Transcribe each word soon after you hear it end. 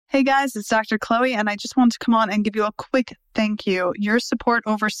Hey guys, it's Dr. Chloe, and I just want to come on and give you a quick thank you. Your support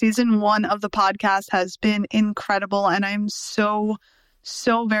over season 1 of the podcast has been incredible, and I'm so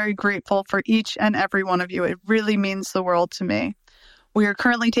very grateful for each and every one of you. It really means the world to me. We are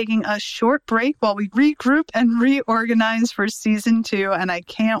currently taking a short break while we regroup and reorganize for season 2, and I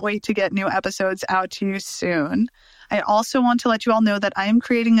can't wait to get new episodes out to you soon. I also want to let you all know that I am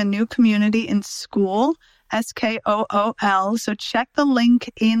creating a new community in Skool, Skool. So check the link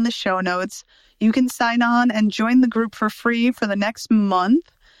in the show notes. You can sign on and join the group for free for the next month.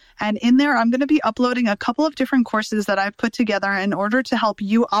 And in there, I'm going to be uploading a couple of different courses that I've put together in order to help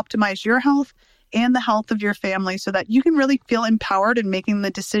you optimize your health and the health of your family so that you can really feel empowered in making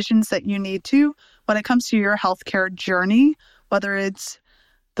the decisions that you need to when it comes to your healthcare journey, whether it's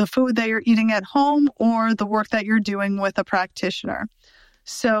the food that you're eating at home or the work that you're doing with a practitioner.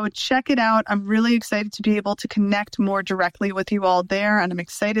 So check it out. I'm really excited to be able to connect more directly with you all there. And I'm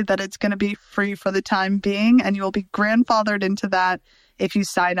excited that it's going to be free for the time being. And you will be grandfathered into that if you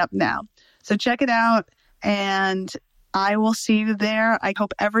sign up now. So check it out. And I will see you there. I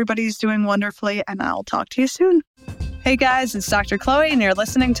hope everybody's doing wonderfully. And I'll talk to you soon. Hey guys, it's Dr. Chloe. And you're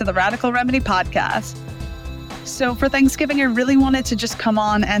listening to the Radical Remedy Podcast. So for Thanksgiving, I really wanted to just come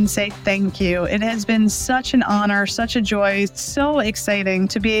on and say thank you. It has been such an honor, such a joy, so exciting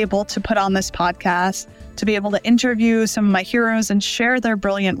to be able to put on this podcast, to be able to interview some of my heroes and share their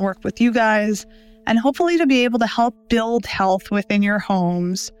brilliant work with you guys, and hopefully to be able to help build health within your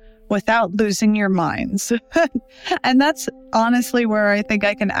homes without losing your minds. And that's honestly where I think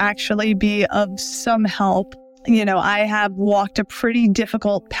I can actually be of some help. You know, I have walked a pretty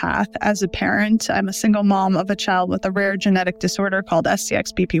difficult path as a parent. I'm a single mom of a child with a rare genetic disorder called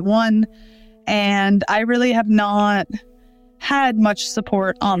STXBP1, and I really have not had much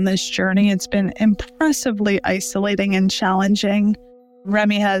support on this journey. It's been impressively isolating and challenging.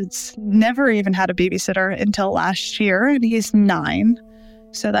 Remy has never even had a babysitter until last year, and he's 9.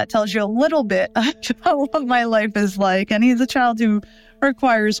 So that tells you a little bit about what my life is like. And he's a child who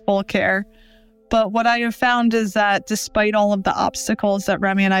requires full care. But what I have found is that despite all of the obstacles that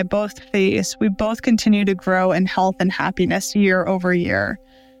Remy and I both face, we both continue to grow in health and happiness year over year.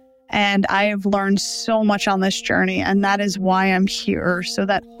 And I have learned so much on this journey, and that is why I'm here, so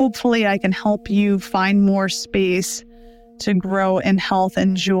that hopefully I can help you find more space to grow in health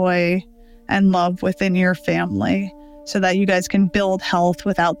and joy and love within your family, so that you guys can build health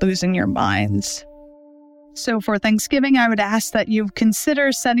without losing your minds. So for Thanksgiving, I would ask that you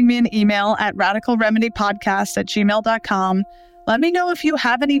consider sending me an email at radicalremedypodcast@gmail.com. Let me know if you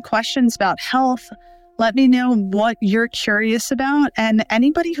have any questions about health. Let me know what you're curious about and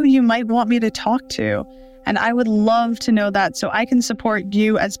anybody who you might want me to talk to. And I would love to know that so I can support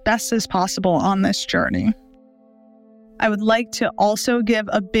you as best as possible on this journey. I would like to also give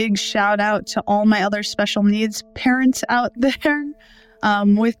a big shout out to all my other special needs parents out there.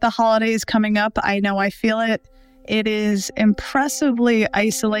 With the holidays coming up, I know I feel it. It is impressively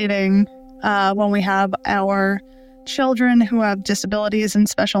isolating when we have our children who have disabilities and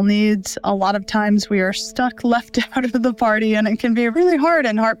special needs. A lot of times we are left out of the party, and it can be really hard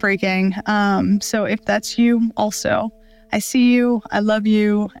and heartbreaking. So if that's you also, I see you, I love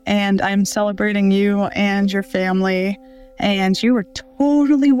you, and I'm celebrating you and your family. And you are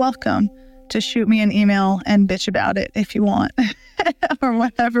totally welcome to shoot me an email and bitch about it if you want. Or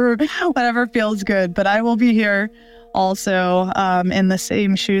whatever feels good. But I will be here also in the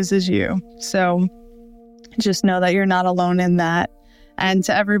same shoes as you. So just know that you're not alone in that. And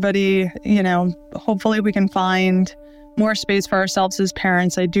to everybody, you know, hopefully we can find more space for ourselves as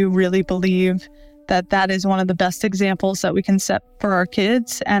parents. I do really believe that that is one of the best examples that we can set for our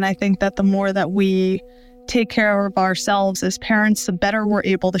kids. And I think that the more that we take care of ourselves as parents, the better we're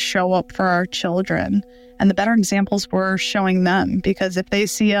able to show up for our children and the better examples we're showing them. Because if they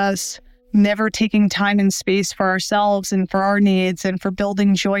see us never taking time and space for ourselves and for our needs and for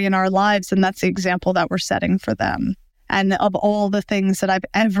building joy in our lives, then that's the example that we're setting for them. And of all the things that I've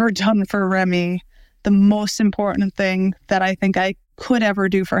ever done for Remy, the most important thing that I think I could ever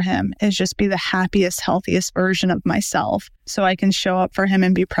do for him is just be the happiest, healthiest version of myself so I can show up for him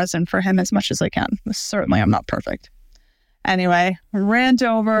and be present for him as much as I can. Certainly, I'm not perfect. Anyway, rant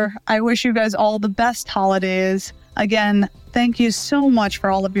over. I wish you guys all the best holidays. Again, thank you so much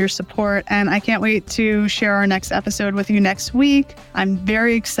for all of your support, and I can't wait to share our next episode with you next week. I'm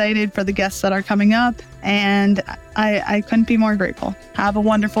very excited for the guests that are coming up, and I couldn't be more grateful. Have a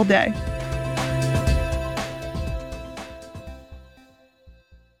wonderful day.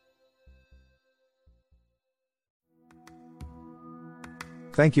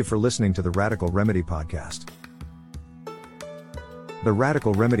 Thank you for listening to the Radical Remedy Podcast. The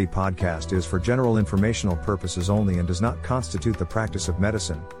Radical Remedy podcast is for general informational purposes only and does not constitute the practice of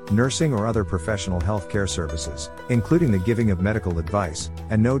medicine, nursing or other professional healthcare services, including the giving of medical advice,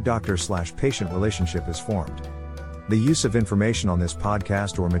 and no doctor/patient relationship is formed. The use of information on this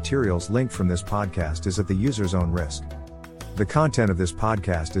podcast or materials linked from this podcast is at the user's own risk. The content of this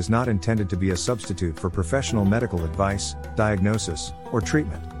podcast is not intended to be a substitute for professional medical advice, diagnosis, or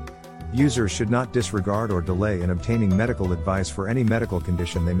treatment. Users should not disregard or delay in obtaining medical advice for any medical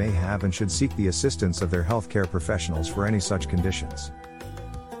condition they may have and should seek the assistance of their healthcare professionals for any such conditions.